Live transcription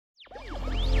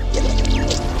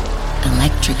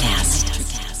Electrocast.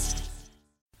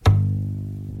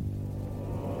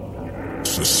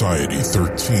 Society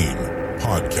 13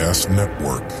 Podcast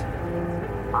Network.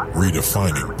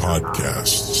 Redefining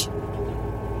podcasts.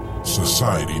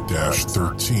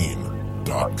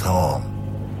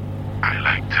 Society-13.com. I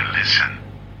like to listen.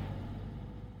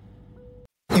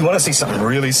 You want to see something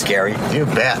really scary? You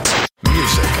bet.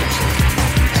 Music,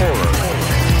 horror,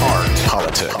 art,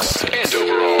 politics, And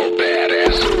overall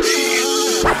badassery.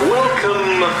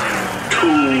 Welcome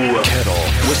to Kettle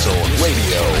Whistle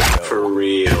Radio For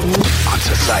Real on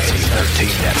Society 13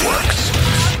 Networks.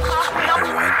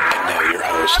 Everyone, and now your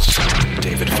hosts,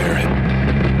 David Farrett.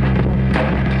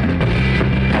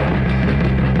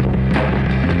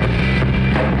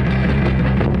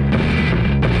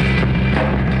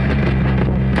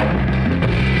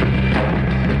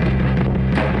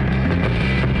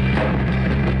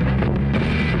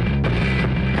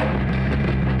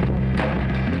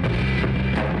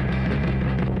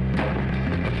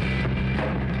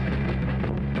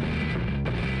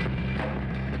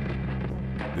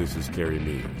 This is Gary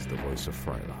Means, the voice of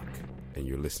Frylock, and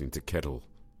you're listening to Kettle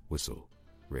Whistle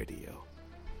Radio.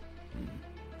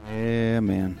 Yeah,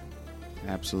 man.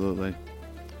 Absolutely.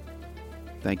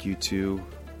 Thank you to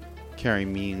Carrie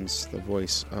Means, the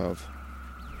voice of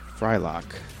Frylock.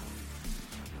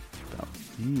 About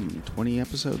 20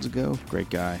 episodes ago. Great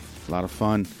guy. A lot of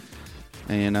fun.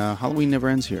 And Halloween never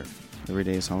ends here. Every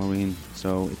day is Halloween,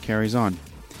 so it carries on.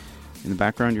 In the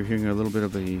background, you're hearing a little bit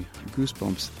of a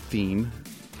Goosebumps theme.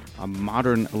 A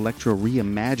modern electro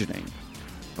reimagining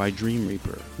by Dream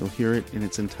Reaper. You'll hear it in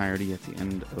its entirety at the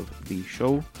end of the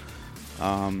show.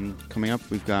 Coming up,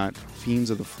 we've got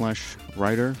Fiends of the Flesh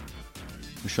writer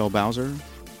Michelle Bowser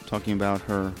talking about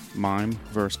her mime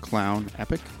versus clown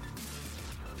epic.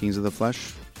 Fiends of the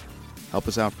Flesh. Help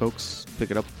us out, folks.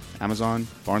 Pick it up. Amazon,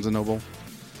 Barnes & Noble.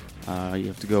 You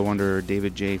have to go under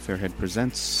David J. Fairhead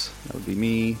Presents. That would be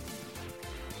me.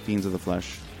 Fiends of the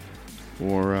Flesh.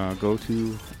 Or go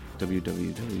to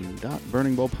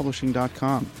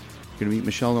www.burningbowlpublishing.com. We're going to meet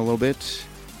Michelle in a little bit,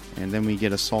 and then we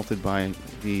get assaulted by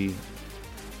the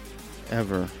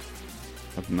ever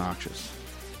obnoxious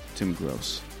Tim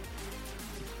Gross.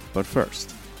 But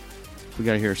first, we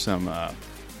got to hear some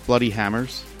Bloody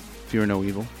Hammers, Fear No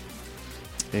Evil.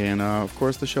 And, of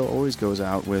course, the show always goes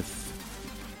out with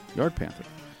Yard Panther.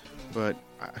 But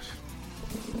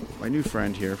my new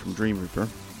friend here from Dream Reaper...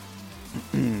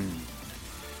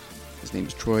 His name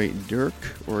is Troy Dirk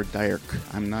or Dierk.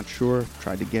 I'm not sure.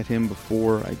 Tried to get him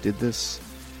before I did this.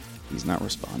 He's not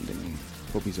responding.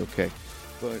 Hope he's okay.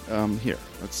 But here,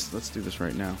 let's do this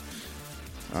right now.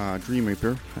 Dream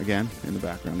Reaper again in the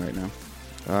background right now.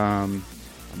 A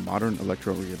modern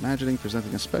electro reimagining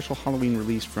presenting a special Halloween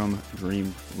release from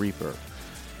Dream Reaper.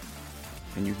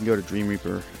 And you can go to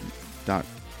Dreamreaper.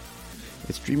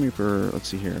 It's Dream Reaper. Let's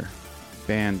see here,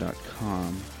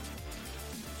 band.com.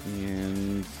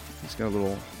 And he's got a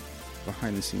little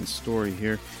behind-the-scenes story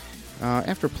here.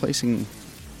 After placing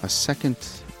second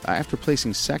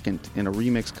in a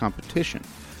remix competition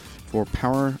for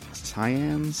Power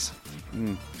Science,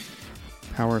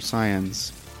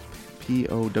 Powercyans,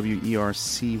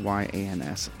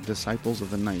 Disciples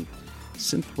of the Night,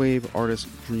 synthwave artist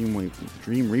Dream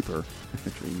Reaper,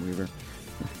 Dreamweaver,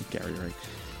 Gary Wright.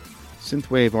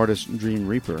 Synthwave artist Dream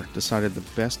Reaper decided the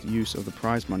best use of the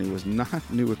prize money was not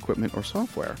new equipment or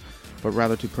software, but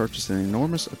rather to purchase an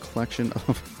enormous collection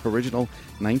of original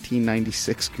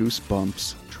 1996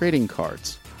 Goosebumps trading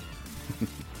cards.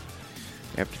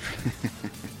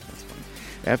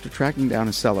 After tracking down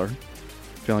a seller,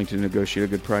 failing to negotiate a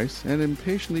good price, and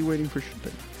impatiently waiting for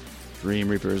shipping, Dream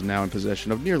Reaper is now in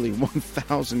possession of nearly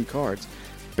 1,000 cards,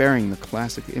 bearing the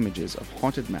classic images of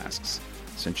haunted masks,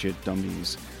 sentient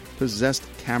dummies, possessed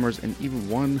cameras, and even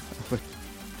one of a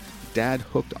dad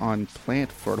hooked on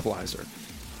plant fertilizer.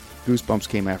 Goosebumps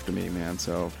came after me, man,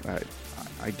 so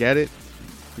I get it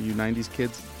for you 90s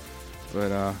kids.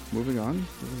 But moving on.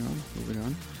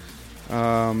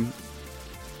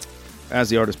 As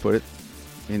the artist put it,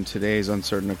 in today's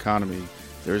uncertain economy,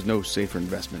 there is no safer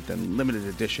investment than limited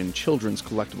edition children's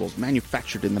collectibles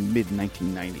manufactured in the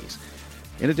mid-1990s.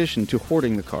 In addition to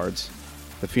hoarding the cards,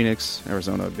 the Phoenix,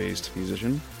 Arizona-based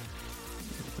musician,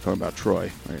 we're talking about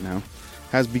Troy right now,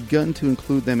 has begun to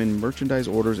include them in merchandise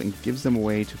orders and gives them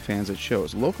away to fans at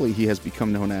shows. Locally, he has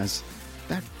become known as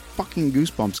that fucking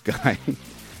Goosebumps guy,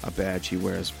 a badge he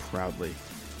wears proudly.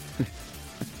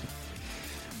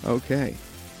 Okay.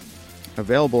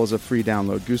 Available as a free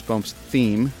download, Goosebumps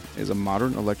Theme is a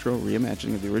modern electro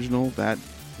reimagining of the original that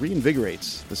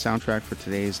reinvigorates the soundtrack for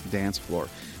today's dance floor.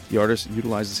 The artist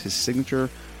utilizes his signature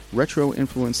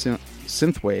retro-influenced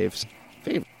synthwaves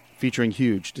favorite, featuring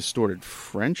huge, distorted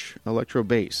French electro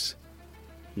bass.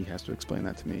 He has to explain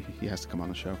that to me. He has to come on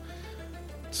the show.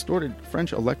 Distorted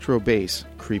French electro bass,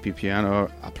 creepy piano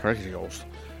arpeggios.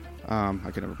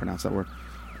 I can never pronounce that word.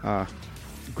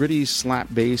 Gritty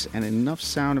slap bass, and enough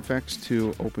sound effects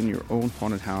to open your own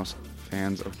haunted house.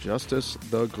 Fans of Justice,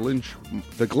 the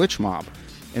Glitch Mob,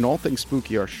 and all things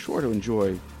spooky are sure to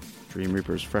enjoy Dream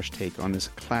Reaper's fresh take on this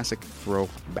classic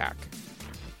throwback.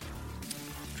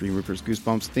 Dream Reaper's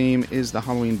Goosebumps theme is the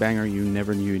Halloween banger you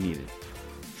never knew you needed.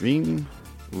 Dream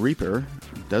Reaper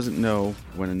doesn't know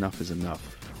when enough is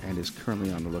enough, and is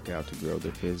currently on the lookout to grow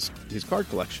his card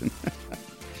collection.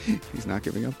 He's not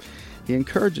giving up. He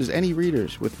encourages any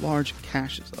readers with large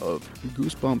caches of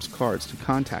Goosebumps cards to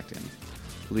contact him.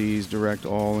 Please direct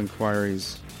all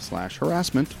inquiries /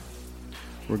 harassment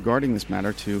regarding this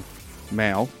matter to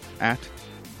mail at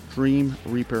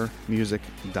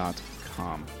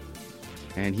dreamreapermusic.com.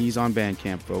 And he's on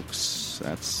Bandcamp, folks.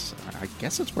 I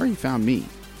guess that's where he found me.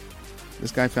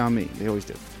 This guy found me. They always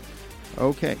do.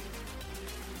 Okay.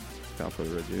 Without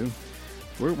further ado,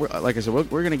 we're like I said, we're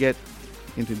going to get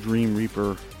into Dream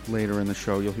Reaper later in the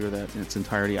show. You'll hear that in its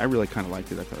entirety. I really kind of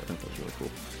liked it. I thought it was really cool.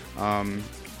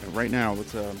 Right now,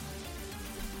 let's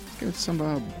get some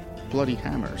Bloody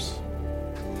Hammers.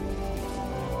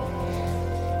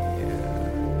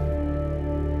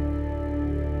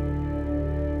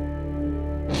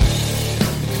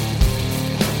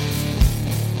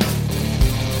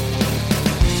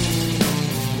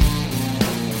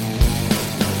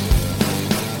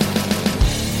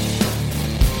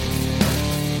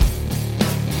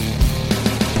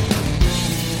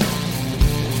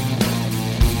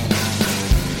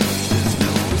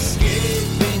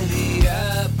 Escaping the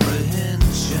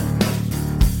apprehension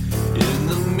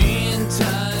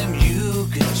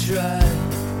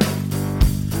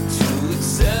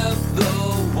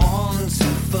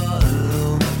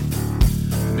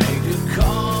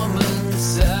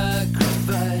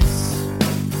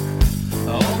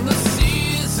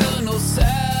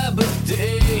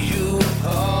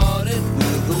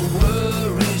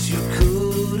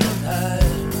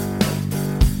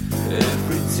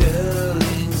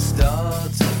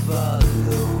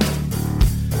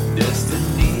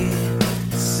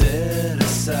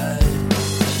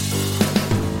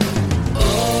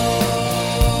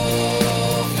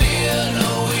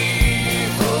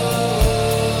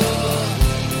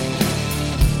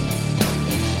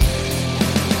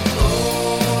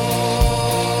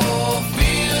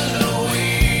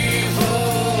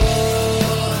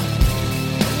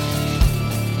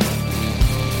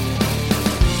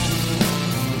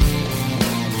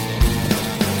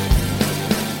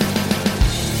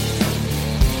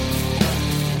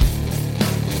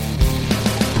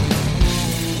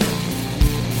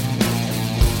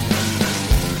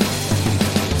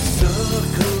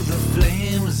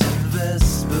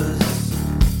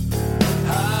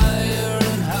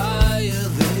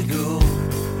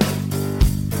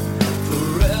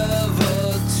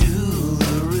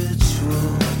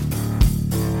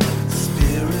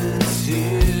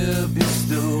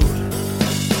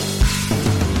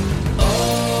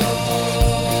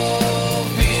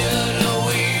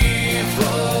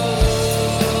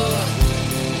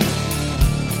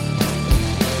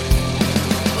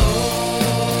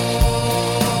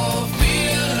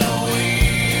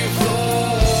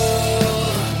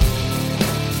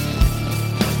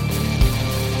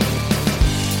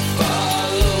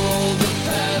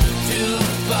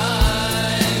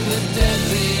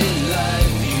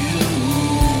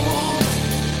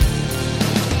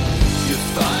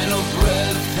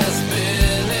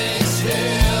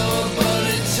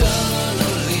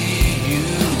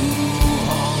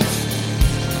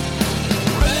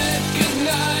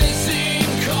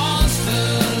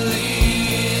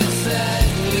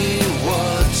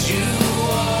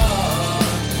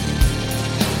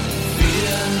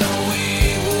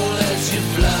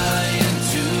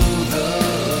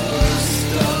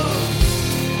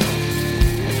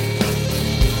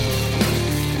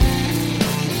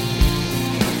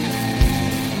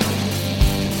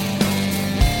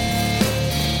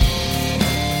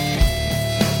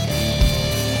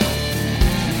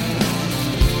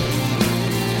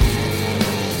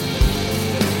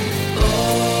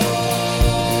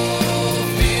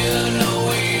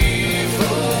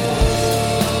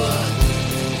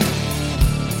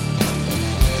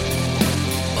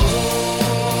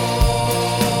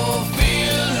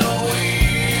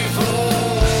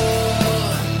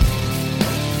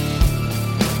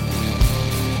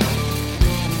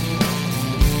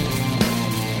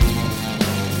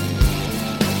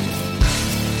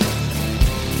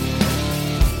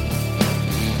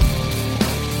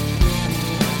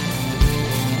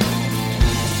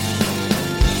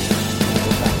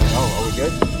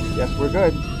We're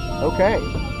good. Okay.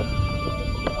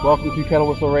 Welcome to Kettle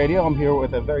Whistle Radio. I'm here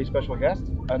with a very special guest,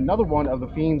 another one of the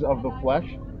Fiends of the Flesh,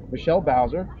 Michelle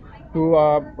Bowser, who,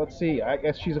 let's see, I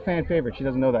guess she's a fan favorite. She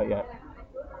doesn't know that yet.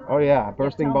 Oh yeah,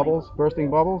 bursting bubbles.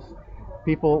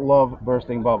 People love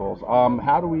bursting bubbles.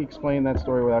 How do we explain that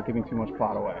story without giving too much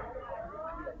plot away?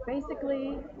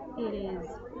 Basically, it is,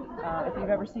 if you've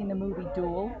ever seen the movie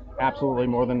Duel. Absolutely,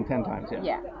 more than 10 times, yes.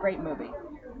 Yeah, great movie.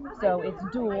 So it's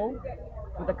Duel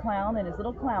with a clown in his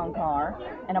little clown car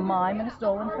and a mime in a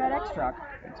stolen FedEx truck.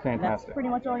 It's And fantastic. that's pretty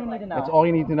much all you need to know. That's all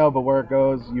you need to know, but where it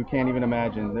goes, you can't even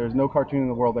imagine. There's no cartoon in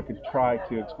the world that could try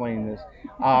to explain this.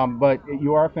 But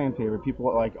you are a fan favorite. People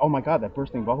are like, oh my god, that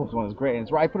bursting bubbles one is great. And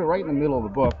it's right, I put it right in the middle of the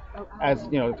book as,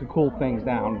 you know, to cool things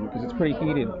down because it's pretty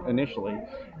heated initially.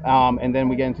 And then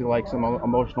we get into like some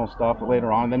emotional stuff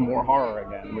later on, and then more horror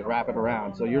again. We wrap it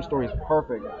around. So your story is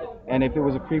perfect. And if it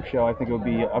was a creep show, I think it would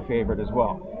be a favorite as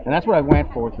well. And that's what I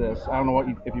went for with this. I don't know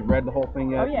if you've read the whole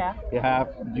thing yet. Oh, yeah. You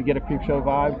have? Did you get a creep show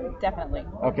vibe? Definitely.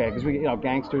 Okay, because we, you know,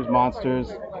 gangsters,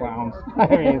 monsters, clowns. I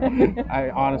mean, I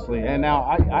honestly. And now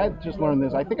I just learned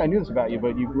this. I think I knew this about you,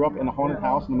 but you grew up in a haunted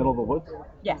house in the middle of the woods.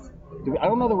 Yes, I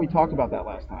don't know that we talked about that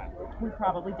last time. we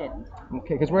probably didn't.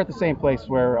 Okay, because we're at the same place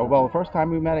where, well, the first time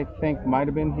we met, I think, might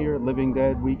have been here, Living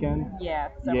Dead weekend. Yeah,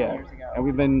 several years ago. And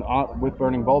we've been with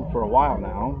Burning Bulb for a while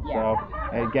now. Yeah. So,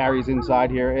 and Gary's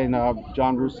inside here, and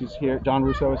John Russo's here. John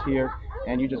Russo is here,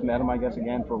 and you just met him, I guess,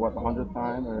 again for what, the 100th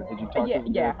time, or did you talk to him?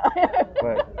 Yeah.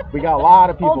 But we got a lot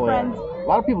of people Old here. friends. A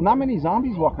lot of people. Not many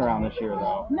zombies walking around this year,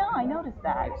 though. No, I noticed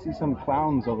that. I see some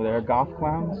clowns over there, goth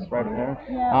clowns, right in there.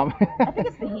 Yeah. I think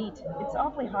it's the heat. It's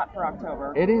awfully hot for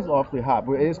October. It is awfully hot,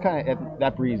 but it is kind of,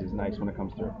 that breeze is nice when it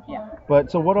comes through. Yeah.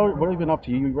 But so what have you been up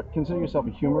to? You consider yourself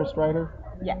a humorist writer?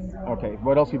 Yes. Okay.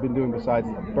 What else have you been doing besides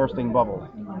bursting bubbles?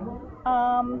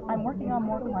 I'm working on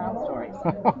more clown stories.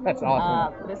 That's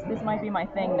awesome. This might be my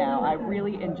thing now. I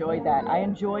really enjoyed that. I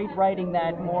enjoyed writing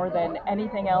that more than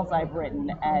anything else I've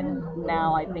written, and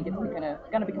now I think it's gonna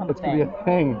become a It's going to thing. be a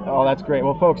thing. Oh, that's great.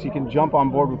 Well, folks, you can jump on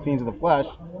board with Fiends of the Flesh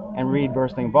and read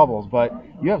Bursting Bubbles, but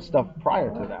you have stuff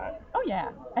prior to that. Oh yeah,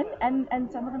 and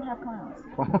some of them have clowns.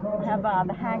 I have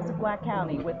the Hags of Black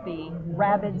County with the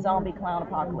rabid zombie clown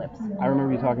apocalypse. I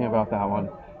remember you talking about that one.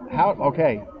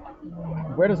 Okay.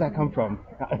 Where does that come from?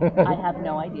 I have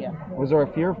no idea. Was there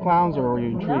a fear of clowns, or were you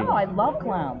intrigued? No, I love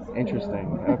clowns.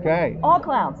 Interesting. Okay. All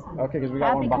clowns. Okay, because we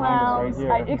got Happy one behind clowns. us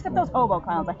right here. Except those hobo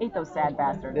clowns. I hate those sad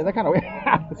bastards. Yeah, they're kind of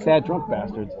sad drunk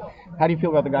bastards. How do you feel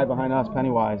about the guy behind us,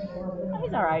 Pennywise?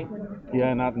 He's all right.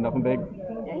 Yeah, nothing big.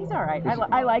 Yeah, he's all right.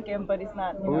 I like him, but he's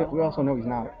not. You know. We also know he's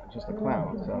not just a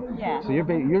clown. So Yeah. So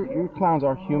your clowns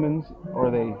are humans, or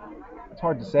are they? It's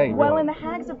hard to say. Well, really. in the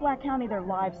Hags of Black County, they're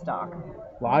livestock.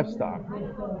 Livestock.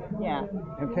 Yeah.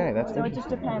 Okay, that's So it just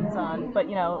depends on, but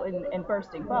you know, in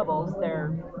Bursting Bubbles, they're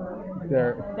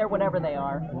whatever they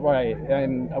are. right.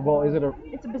 And well, is it a?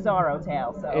 It's a bizarro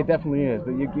tale, so It definitely is,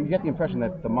 but you get the impression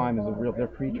that the mime is they're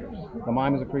creatures. The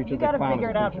mime is a creature. you the got to clown figure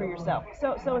is it a out for creature. yourself.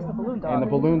 So is the balloon dog. And the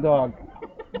balloon dog.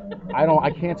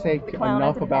 I can't say clown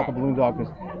enough as a about the pet. balloon dog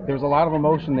because there's a lot of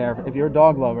emotion there. If you're a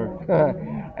dog lover,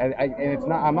 and it's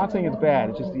not. I'm not saying it's bad.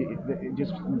 It's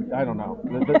just I don't know.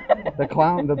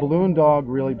 The balloon dog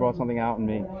really brought something out in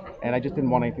me, and I just didn't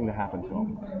want anything to happen to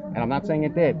him. And I'm not saying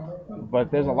it did,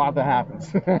 but there's a lot that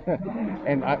happens.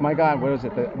 And my God, what is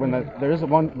it? There is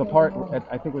the part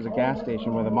I think it was a gas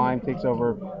station where the mime takes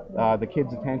over the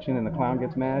kid's attention and the clown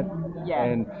gets mad. Yeah.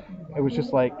 And it was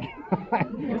just like. He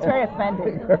was very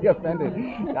offended. Very offended.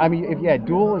 I mean,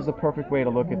 Duel is the perfect way to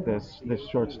look at this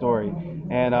short story.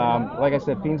 And like I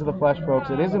said, Fiends of the Flesh, folks,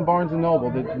 it is in Barnes &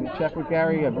 Noble. Did you check with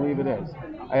Gary? I believe it is.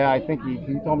 I think he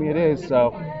told me it is.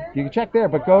 So you can check there.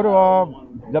 But go to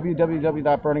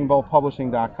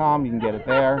www.burningbulbpublishing.com. You can get it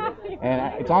there.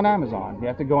 And it's on Amazon. You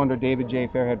have to go under David J.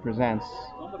 Fairhead Presents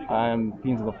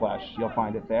Fiends of the Flesh. You'll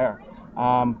find it there.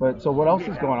 But so what else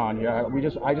is going on here?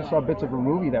 I just saw bits of a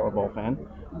movie that we're both in.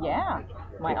 Yeah.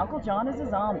 My Uncle John is a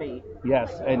zombie.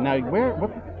 Yes, and now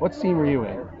what scene were you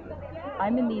in?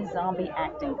 I'm in the zombie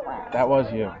acting class. That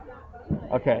was you.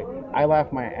 Okay, I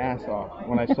laughed my ass off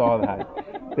when I saw that.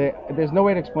 There's no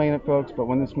way to explain it, folks, but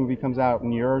when this movie comes out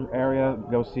in your area,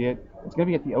 go see it. It's going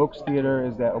to be at the Oaks Theater.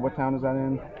 What town is that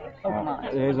in? Oakmont.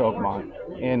 It is Oakmont.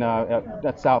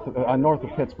 That's north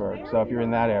of Pittsburgh, so if you're in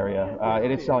that area,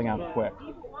 it is selling out quick.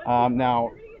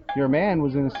 Now, your man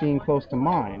was in a scene close to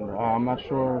mine. I'm not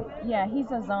sure. Yeah,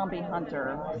 he's a zombie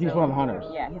hunter. He's so- one of the hunters.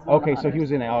 Yeah, he's one of the Okay, so he hunters.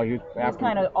 was in it. Oh, he was He was after.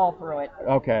 kind of all through it.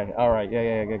 Okay, all right,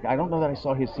 yeah. I don't know that I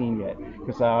saw his scene yet,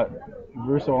 because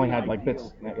Russo only had like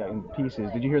bits and pieces.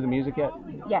 Did you hear the music yet?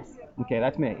 Yes. Okay,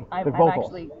 that's me. I've the vocals.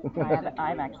 actually got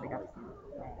it.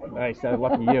 Nice.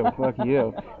 Lucky you. Lucky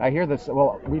you. I hear this.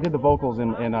 Well, we did the vocals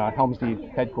in Helm's Deep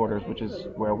headquarters, which is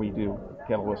where we do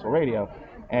Kettle Whistle Radio.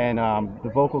 And the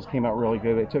vocals came out really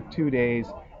good. It took 2 days,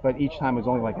 but each time it was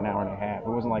only like an hour and a half. It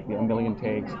wasn't like a million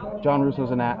takes. John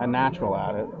Russo's a natural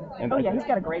at it. And he's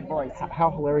got a great voice. How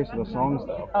hilarious are those songs,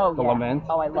 though? The yeah. Lament.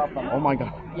 Oh, I love them. Oh my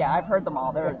God. Yeah, I've heard them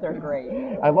all. They're great.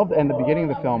 I love and the beginning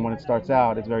of the film when it starts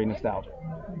out. It's very nostalgic.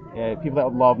 People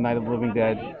that love Night of the Living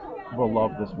Dead will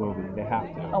love this movie. They have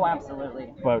to. Oh,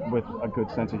 absolutely. But with a good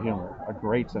sense of humor, a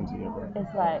great sense of humor.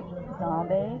 It's like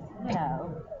zombies, you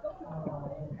know,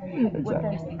 Exactly. with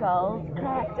their skulls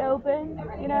cracked open,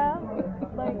 you know,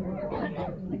 like.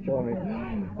 You're killing me.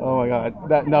 Oh my God.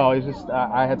 It's just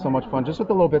I had so much fun just with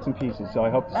the little bits and pieces. So I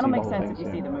hope to That'll see make the whole sense thing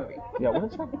if you see soon. the movie. Yeah. What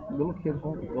is that little kid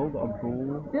home? Build a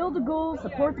ghoul. Build a ghoul,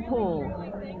 support the pool.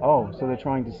 Oh, so they're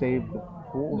trying to save the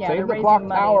pool. Yeah, save they're the raising clock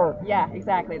money. tower. Yeah,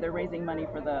 exactly. They're raising money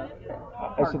for the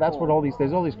So that's what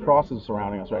there's all these crosses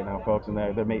surrounding us right now, folks, and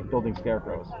they're building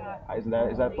scarecrows. Is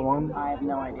that the one? I have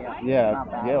no idea. Yeah,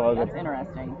 Not bad. yeah, well, That's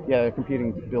interesting. Yeah, they're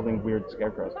competing, building weird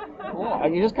scarecrows. Cool.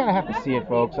 You just kind of have to see it,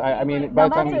 folks. I mean, by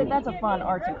Now, the time that's a fun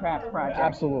arts and crafts project.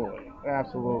 Absolutely.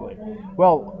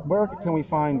 Well, where can we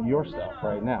find your stuff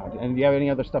right now? And do you have any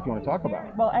other stuff you want to talk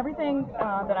about? Well, everything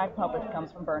that I've published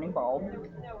comes from Burning Bulb.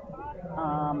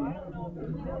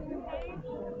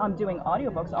 I'm doing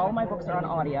audiobooks. All of my books are on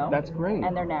audio. That's great.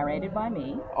 And they're narrated by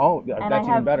me. Oh, And that's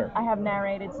even better. I have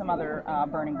narrated some other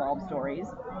Burning Bulb stories,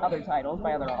 other titles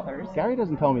by other authors. Gary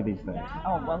doesn't tell me these things.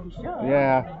 Oh, well, he should.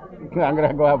 Yeah, I'm going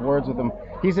to go have words with him.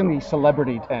 He's in the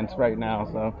celebrity tent right now,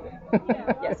 so.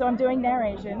 Yeah, so I'm doing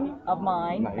narration of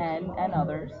mine Nice. and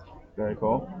others. Very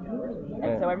cool.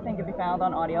 And so everything can be found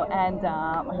on audio. And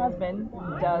my husband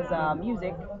does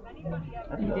music.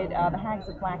 He did The Hags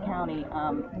of Black County.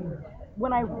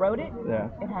 When I wrote it,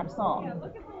 it had a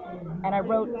song. And I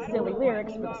wrote silly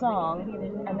lyrics for the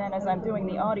song, and then as I'm doing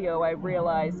the audio, I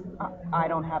realized I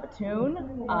don't have a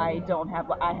tune. I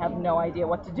have no idea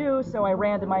what to do, so I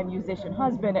ran to my musician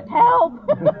husband and help!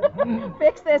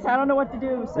 Fix this, I don't know what to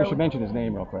do. So we should mention his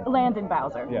name real quick. Landon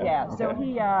Bowser. Yeah. Okay. So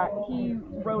he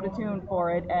wrote a tune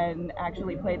for it and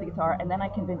actually played the guitar, and then I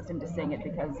convinced him to sing it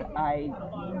because I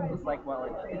was like, well,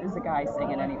 it is a guy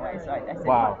singing anyway. So I said,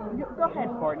 Wow. well, go ahead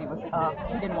for it. And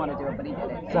he didn't want to do it, but he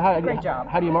did it. So Great job.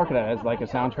 How do you market that? As like a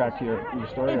soundtrack to your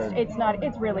story? It's not.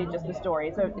 It's really just a story.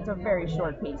 It's a very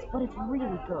short piece, but it's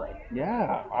really good.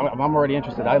 Yeah, I'm already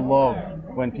interested. I love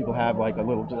when people have like a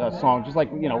little song, just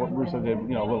like what Russo did, a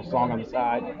little song on the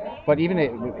side. But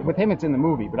even with him, it's in the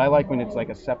movie. But I like when it's like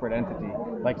a separate entity,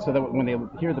 like so that when they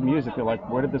hear the music, they're like,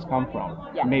 where did this come from?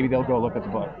 Yeah. Maybe they'll go look at the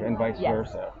book, and vice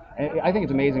versa. And I think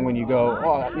it's amazing when you go,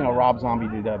 Rob Zombie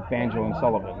did Banjo and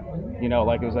Sullivan.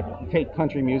 Like it was a fake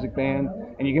country music band,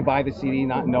 and you can buy the CD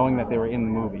not knowing that they were in the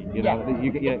movie.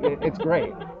 It's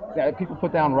great. Yeah, people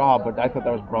put down Rob, but I thought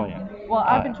that was brilliant. Well,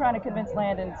 I've been trying to convince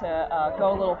Landon to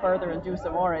go a little further and do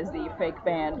some more as the fake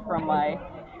band from my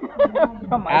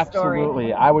from my story.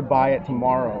 Absolutely, I would buy it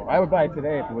tomorrow. I would buy it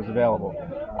today if it was available.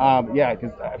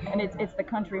 Because and it's the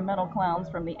country metal clowns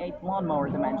from the 8th Lawnmower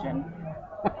Dimension.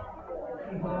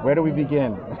 Where do we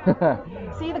begin?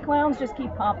 See, the clowns just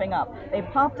keep popping up. They've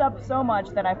popped up so much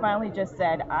that I finally just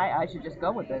said, I should just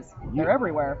go with this. They're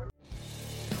everywhere.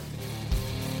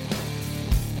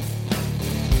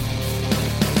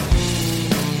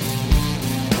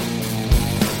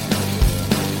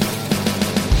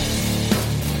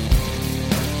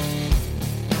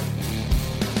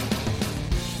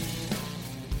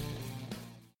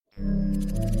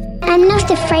 I'm not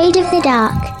afraid of the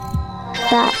dark,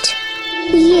 but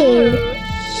you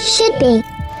should be.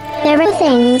 There are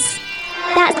things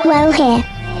that dwell here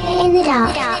in the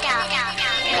dark.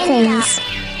 Things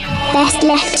best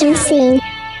left unseen.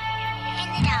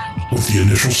 With the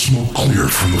initial smoke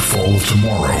cleared from the fall of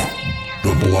tomorrow,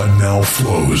 the blood now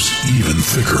flows even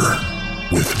thicker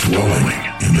with dwelling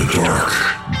in the dark.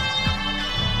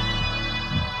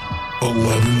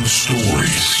 11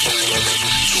 stories.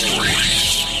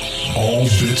 All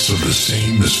bits of the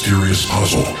same mysterious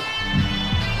puzzle,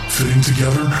 fitting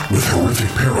together with horrific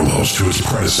parallels to its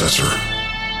predecessor.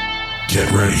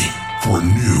 Get ready for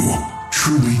new,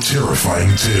 truly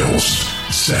terrifying tales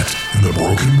set in the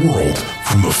broken world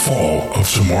from the fall of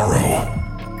tomorrow.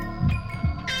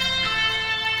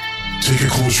 Take a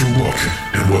closer look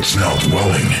at what's now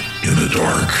dwelling in the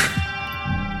dark.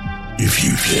 If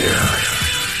you dare.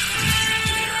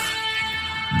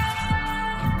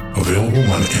 Available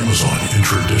on Amazon in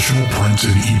traditional print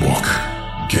and ebook.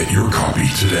 Get your copy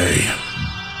today.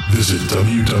 Visit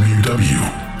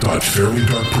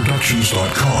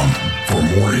www.fairlydarkproductions.com for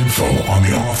more info on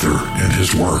the author and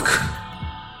his work.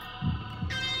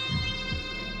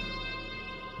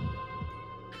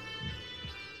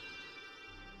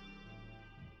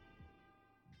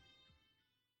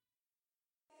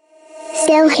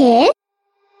 still here?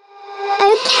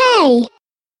 Okay.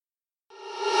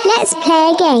 Let's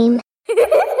play a game.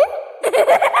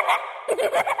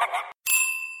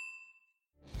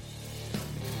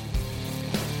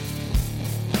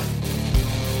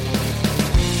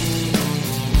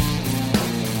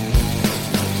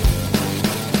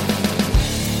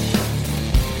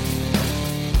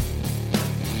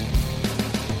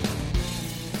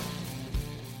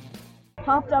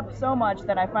 Popped up so much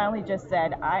that I finally just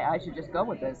said, I should just go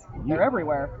with this. They're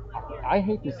everywhere. I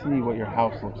hate to see what your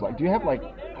house looks like. Do you have like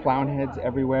clown heads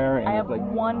everywhere? And I have like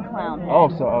one clown head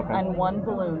okay. and one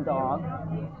balloon dog,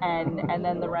 and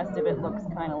then the rest of it looks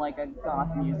kind of like a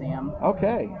goth museum.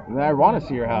 Okay, then I want to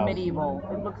see your house. Medieval.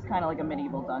 It looks kind of like a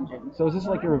medieval dungeon. So is this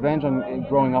like your revenge on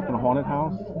growing up in a haunted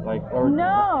house?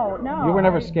 No. You were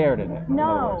never scared in it?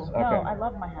 No, okay. no. I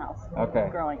love my house. Okay.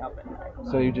 Growing up in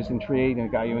it. So you're just intrigued and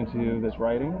it got you into this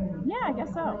writing? Yeah, I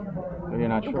guess so. Or you're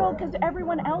not sure? Well, because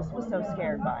everyone else was so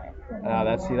scared by it.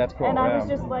 That's cool. And I was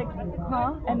just like,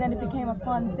 huh? And then it became a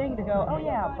fun thing to go, oh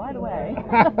yeah, by the way.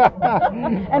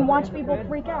 And watch people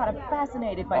freak out. I'm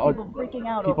fascinated by people freaking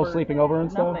out people over sleeping over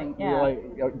and stuff? Nothing,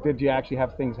 yeah. Did you actually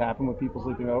have things happen with people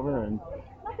sleeping over? And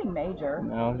nothing major.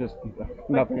 No, just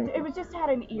nothing. It was just had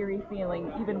an eerie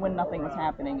feeling, even when nothing was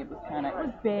happening. It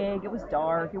was big, it was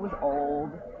dark, it was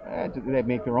old. They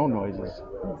make their own noises.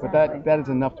 Exactly. But that is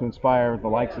enough to inspire the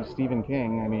likes of Stephen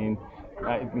King. I mean,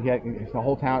 the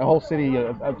whole city,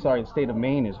 the state of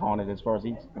Maine is haunted as far as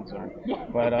he's concerned. Yeah.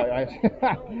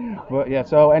 But yeah,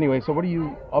 so anyway, so what are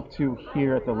you up to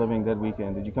here at the Living Dead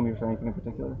Weekend? Did you come here for anything in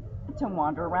particular? To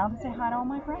wander around and say hi to all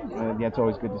my friends. Yeah, it's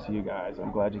always good to see you guys.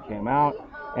 I'm glad you came out.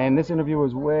 And this interview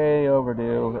was way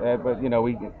overdue, but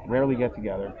we rarely get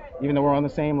together, even though we're on the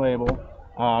same label.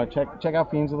 Check out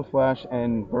Fiends of the Flesh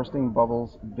and Bursting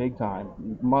Bubbles big time.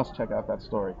 You must check out that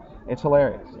story. It's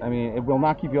hilarious. I mean, it will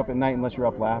not keep you up at night unless you're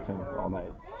up laughing all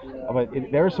night. But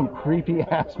there are some creepy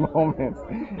ass moments.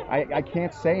 I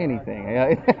can't say anything.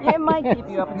 It might keep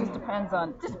you up. It just depends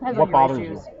on what your bothers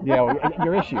issues. you. Yeah,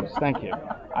 your issues. Thank you.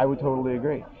 I would totally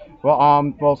agree.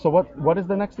 Well, so what is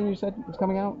the next thing you said is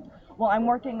coming out? Well, I'm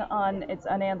working on, it's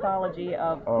an anthology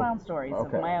of clown stories,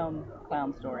 of my own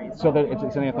clown stories. So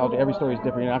it's an anthology. Every story is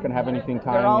different. You're not going to have anything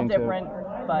tying They're all into... different,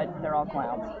 but they're all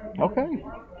clowns. Okay.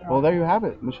 Well, there you have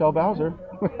it. Michelle Bowser.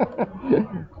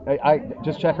 I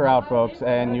just check her out, folks.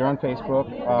 And you're on Facebook.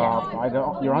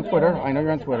 Yes. You're on Twitter. I know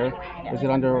you're on Twitter. Yes. Is it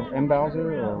under M.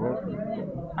 Bowser or what?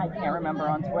 I can't remember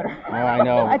on Twitter. Oh, I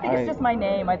know. I think it's just my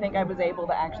name. I think I was able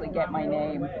to actually get my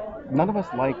name. None of us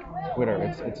like Twitter.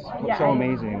 It's so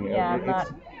amazing. Yeah, I'm not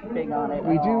big on it.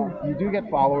 You do get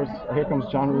followers. Here comes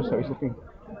John Russo. He's looking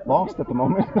lost at the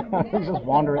moment. He's just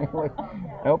wandering.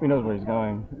 I hope he knows where he's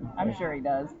going. I'm sure he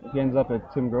does. If he ends up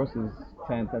at Tim Gross's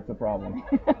tent, that's a problem.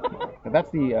 But that's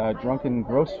the Drunken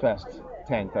Gross Fest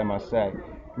tent, I must say.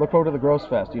 Look forward to the Gross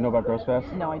Fest. Do you know about Gross Fest?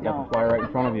 No, I You got don't. the flyer right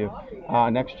in front of you.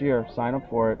 Next year, sign up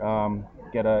for it.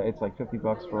 It's like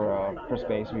 $50 for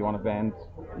space if you want to vend.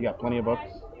 You got plenty of books.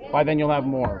 By then you'll have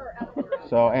more.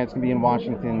 And it's gonna be in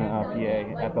Washington,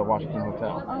 PA, at the Washington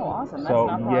Hotel. Oh, awesome! That's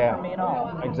not far from me at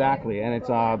all. Exactly, and it's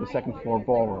the second floor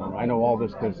ballroom. I know all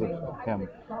this because of him.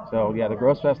 So yeah, the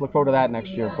Gross Fest. Look forward to that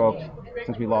next year, folks.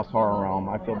 Since we lost Horror Realm,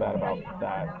 I feel bad about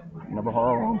that. Remember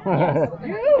Horror Realm?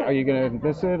 Are you gonna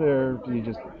miss it, or do you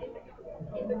just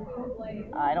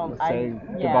say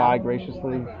goodbye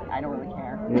graciously? I don't really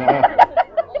care. Yeah.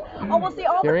 Oh, well, see,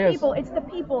 all Here the he people, it's the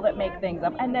people that make things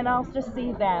up, and then I'll just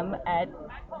see them at,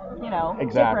 Exactly.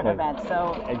 different events,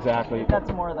 so Exactly.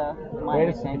 that's more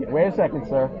my thing. Wait a second,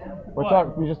 sir.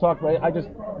 We just talked. I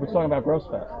was talking about Gross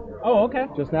Fest. Oh, okay.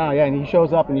 Just now, yeah, and he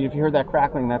shows up, and if you heard that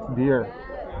crackling, that's deer.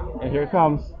 And here it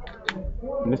comes,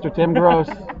 Mr. Tim Gross.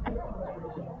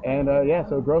 And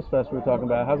so Gross Fest we were talking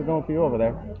about. How's it going for you over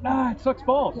there? It sucks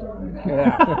balls.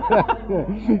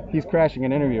 Yeah. He's crashing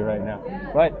an interview right now.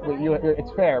 But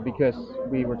it's fair because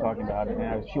we were talking about it,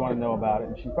 and she wanted to know about it,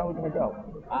 and she's probably going to go.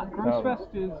 Gross Fest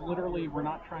is literally, we're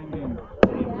not trying to invent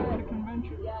the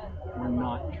convention. We're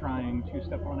not trying to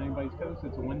step on anybody's toes.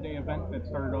 It's a one-day event that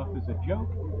started off as a joke.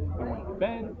 I went to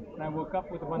bed, and I woke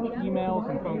up with a bunch of emails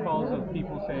and phone calls of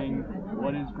people saying,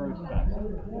 what is Gross Fest?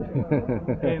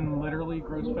 And literally,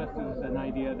 Gross Fest is an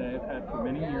idea that I've had for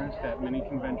many years that many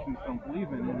conventions don't believe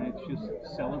in, and it's just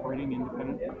celebrating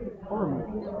independent horror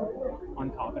movies.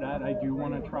 On top of that, I do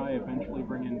want to try eventually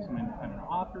bring in some independent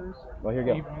authors. Well, here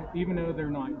you go. Even though they're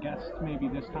not guests maybe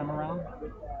this time around,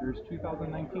 there's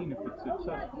 2019 if it's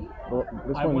successful. Well,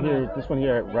 this one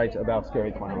here writes about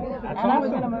scary clowns. That's And I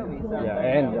was awesome. in a movie, so. Yeah,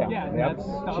 and Yeah,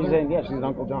 that's she's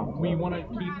Uncle John. We want to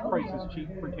keep prices cheap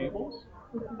for tables.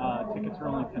 Tickets are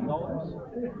only $10.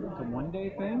 It's a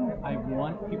one-day thing. I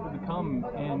want people to come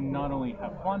and not only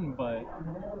have fun, but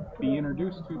be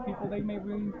introduced to people they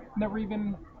maybe never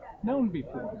even known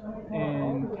before,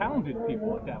 and talented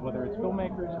people at that, whether it's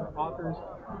filmmakers or authors.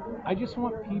 I just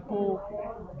want people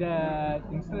that,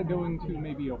 instead of going to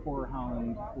maybe a Horror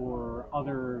Hound or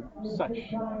other such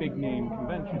big name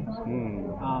conventions,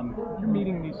 you're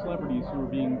meeting these celebrities who are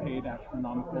being paid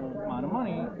astronomical amount of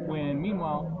money, when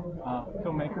meanwhile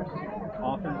filmmakers,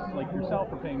 authors like yourself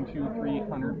are paying $200,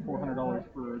 $300, $400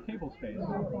 for table space.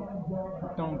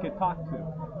 Don't get talked to.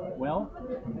 Well,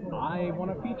 I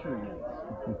want to feature you.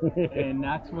 And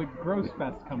that's what Gross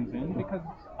Fest comes in, because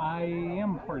I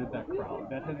am part of that crowd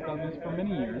that has done this for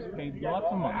many years, paid lots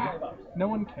of money. No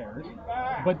one cares.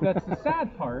 But that's the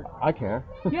sad part. I care.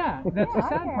 Yeah, that's the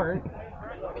sad part.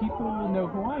 People know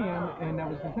who I am, and that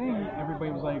was the thing.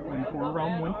 Everybody was like, when Horror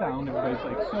Realm went down, everybody's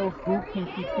like, so who can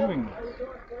keep doing this?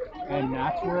 And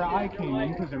that's where I came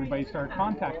in, because everybody started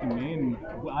contacting me, and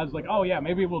I was like, oh yeah,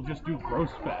 maybe we'll just do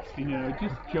Gross Fest, you know,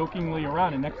 just jokingly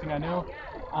around. And next thing I know,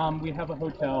 we have a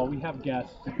hotel, we have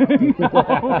guests.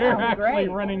 We're actually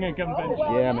running a convention.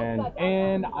 Yeah, man.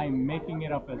 And I'm making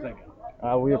it up as I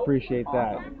go. We appreciate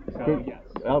that. So, yes.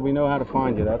 Well, we know how to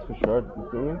find you, that's for sure.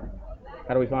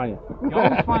 How do we find you? You can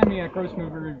always find me at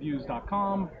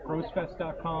grossmoviereviews.com,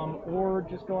 grossfest.com, or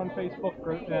just go on Facebook,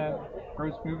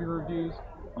 Gross Movie Reviews.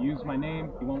 Use my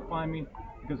name. You won't find me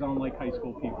because I don't like high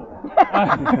school people.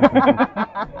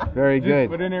 Very good.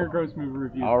 Just put in there Gross Movie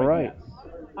Reviews. All right. Yes,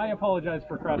 I apologize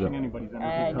for crashing anybody's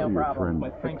energy. No problem.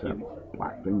 But thank you.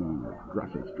 Black thing on your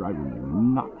dress is driving me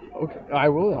nuts. Okay, I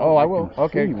will. Oh, I will.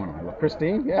 Okay.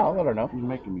 Christine? Yeah, I'll let her know. You're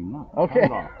making me nuts. Okay.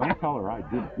 Don't tell her I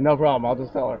did it. No problem. I'll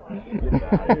just tell her.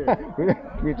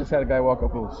 We just had a guy walk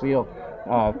up with a seal,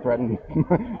 threaten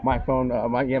my phone,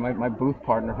 my booth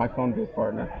partner, my phone booth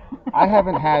partner. I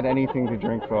haven't had anything to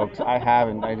drink, folks. I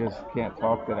haven't. I just can't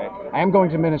talk today. I am going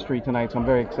to ministry tonight, so I'm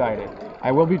very excited.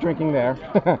 I will be drinking there.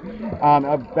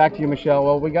 Back to you, Michelle.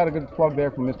 Well, we got a good plug there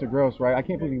from Mr. Gross, right? I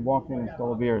can't believe he walked in and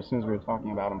stole a beer as soon as we were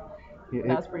talking about him.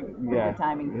 That was pretty good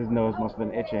timing. His nose must have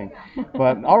been itching.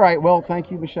 But all right, well, thank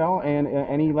you, Michelle. And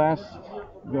any last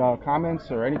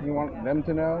comments or anything you want them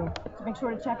to know? Make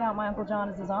sure to check out My Uncle John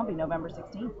is a Zombie, November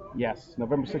 16th. Yes,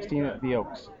 November 16th at the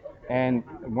Oaks. And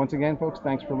once again, folks,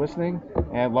 thanks for listening.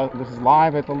 And this is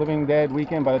live at the Living Dead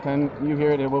weekend. By the time you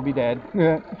hear it, it will be dead.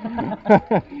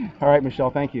 All right,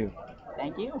 Michelle, thank you.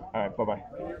 Thank you. All right, bye-bye.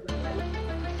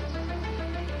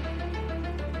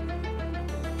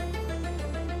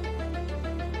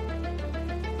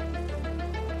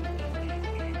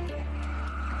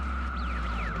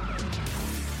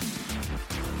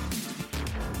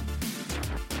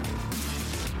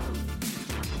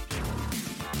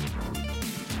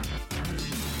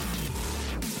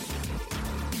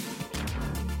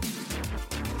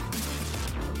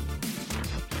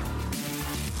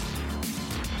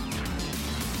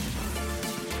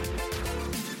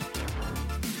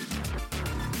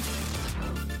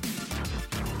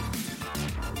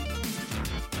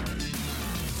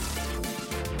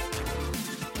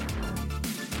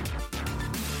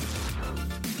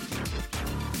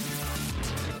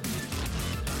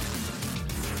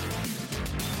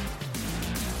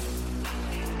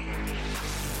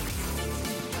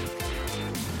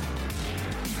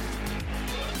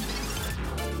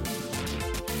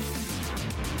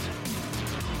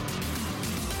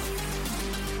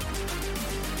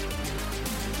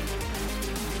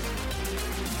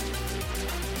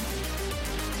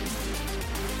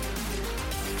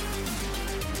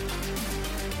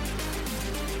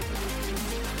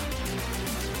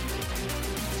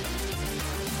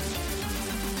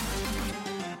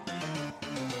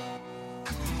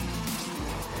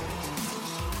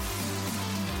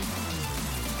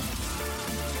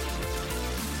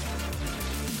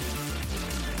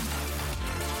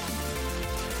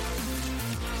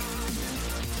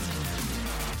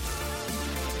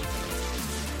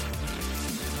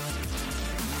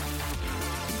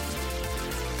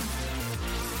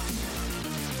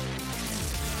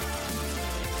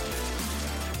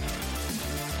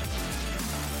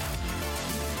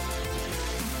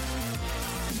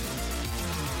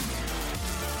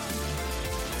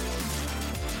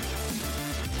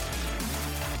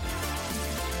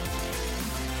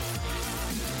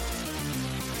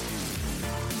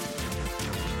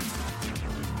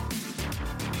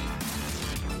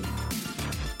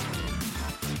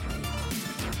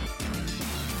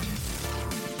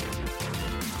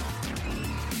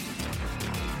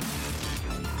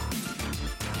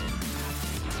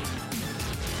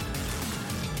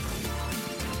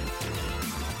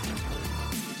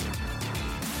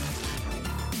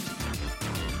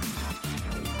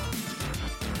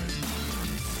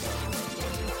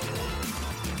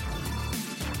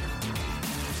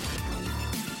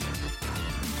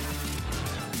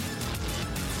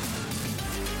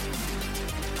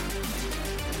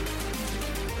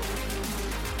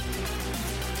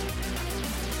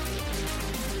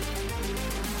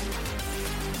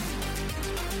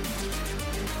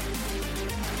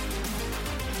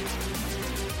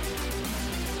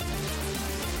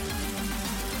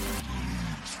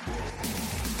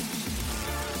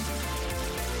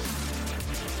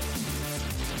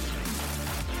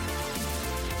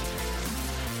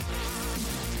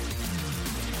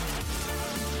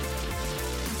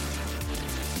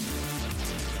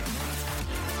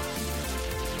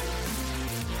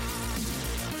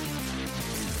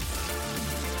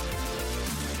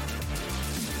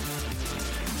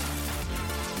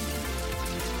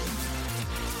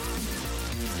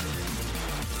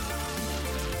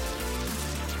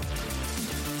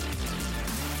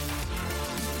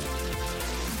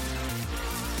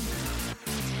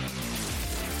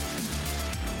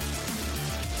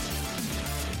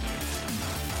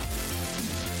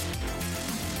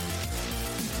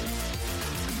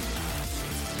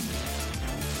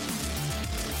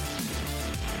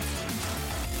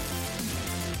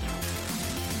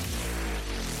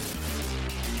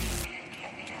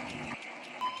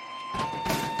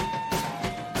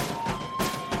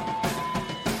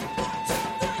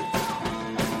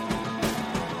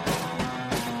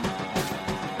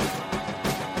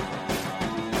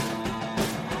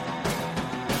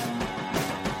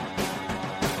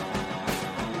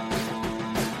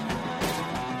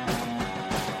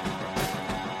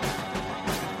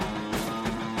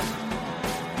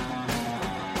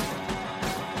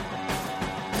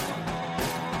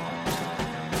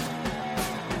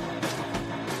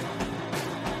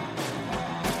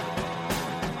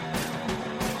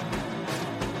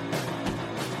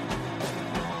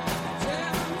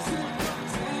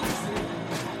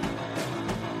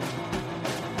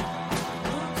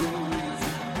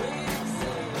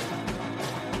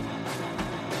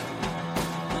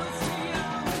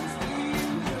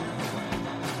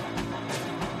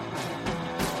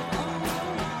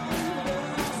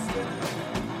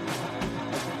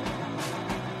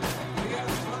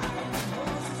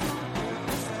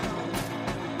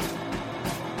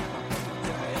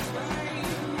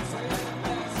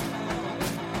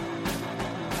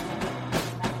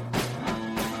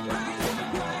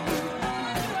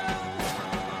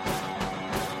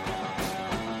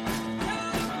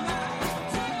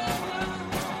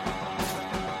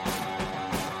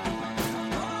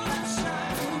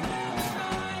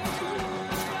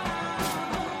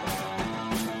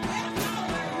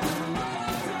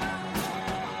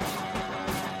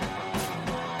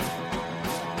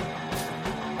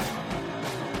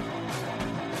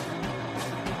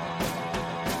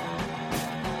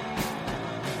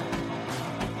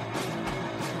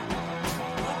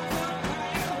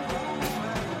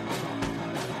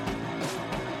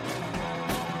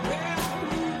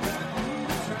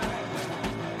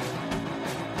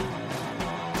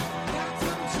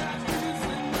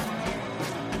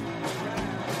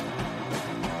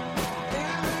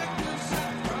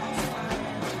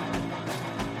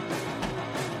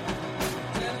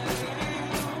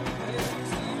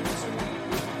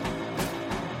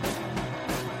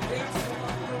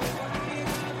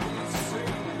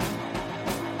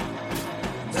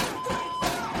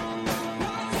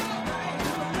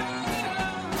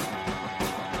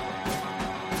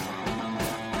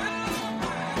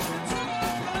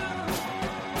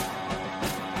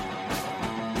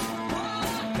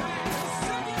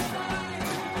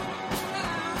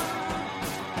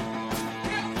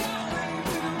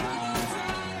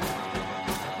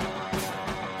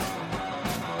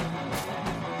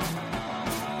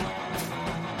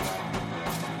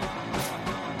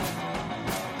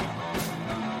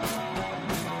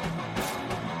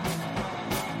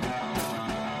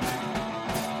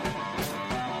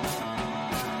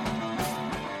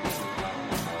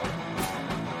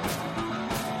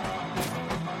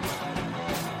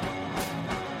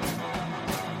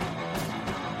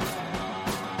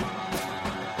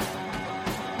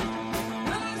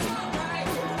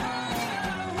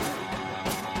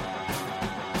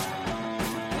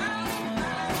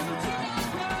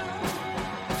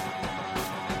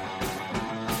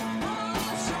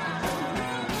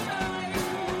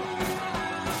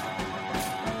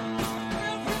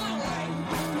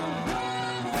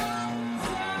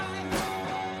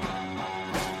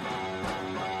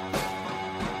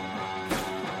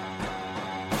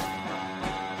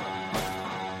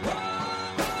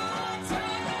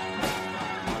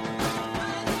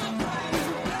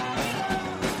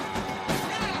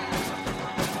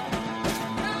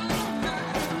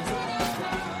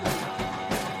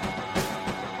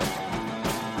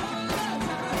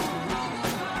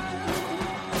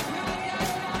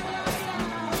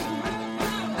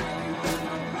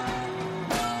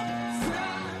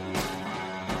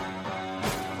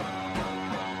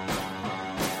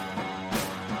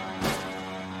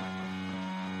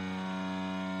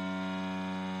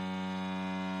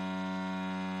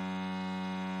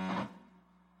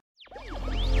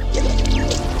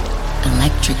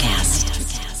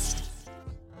 Electricast.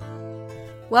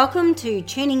 Welcome to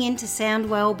Tuning Into Sound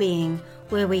Wellbeing,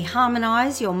 where we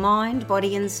harmonise your mind,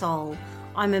 body and soul.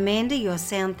 I'm Amanda, your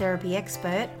sound therapy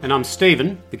expert. And I'm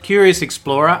Stephen, the curious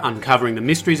explorer uncovering the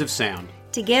mysteries of sound.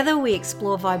 Together we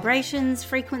explore vibrations,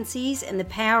 frequencies and the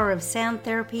power of sound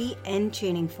therapy and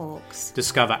tuning forks.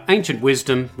 Discover ancient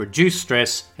wisdom, reduce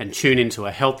stress and tune into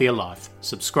a healthier life.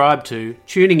 Subscribe to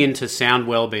Tuning Into Sound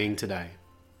Wellbeing today.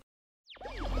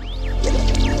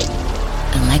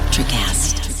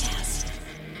 Electricast.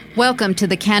 Welcome to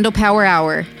the Candle Power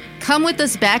Hour. Come with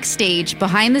us backstage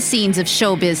behind the scenes of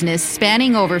show business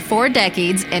spanning over 4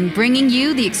 decades and bringing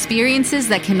you the experiences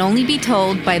that can only be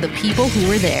told by the people who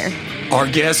were there. Our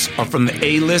guests are from the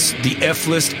A-list, the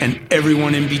F-list, and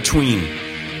everyone in between.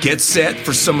 Get set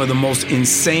for some of the most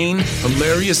insane,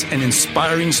 hilarious, and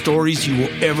inspiring stories you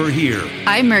will ever hear.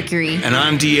 I'm Mercury. And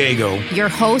I'm Diego. Your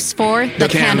host for the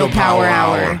Candle Power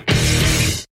Hour.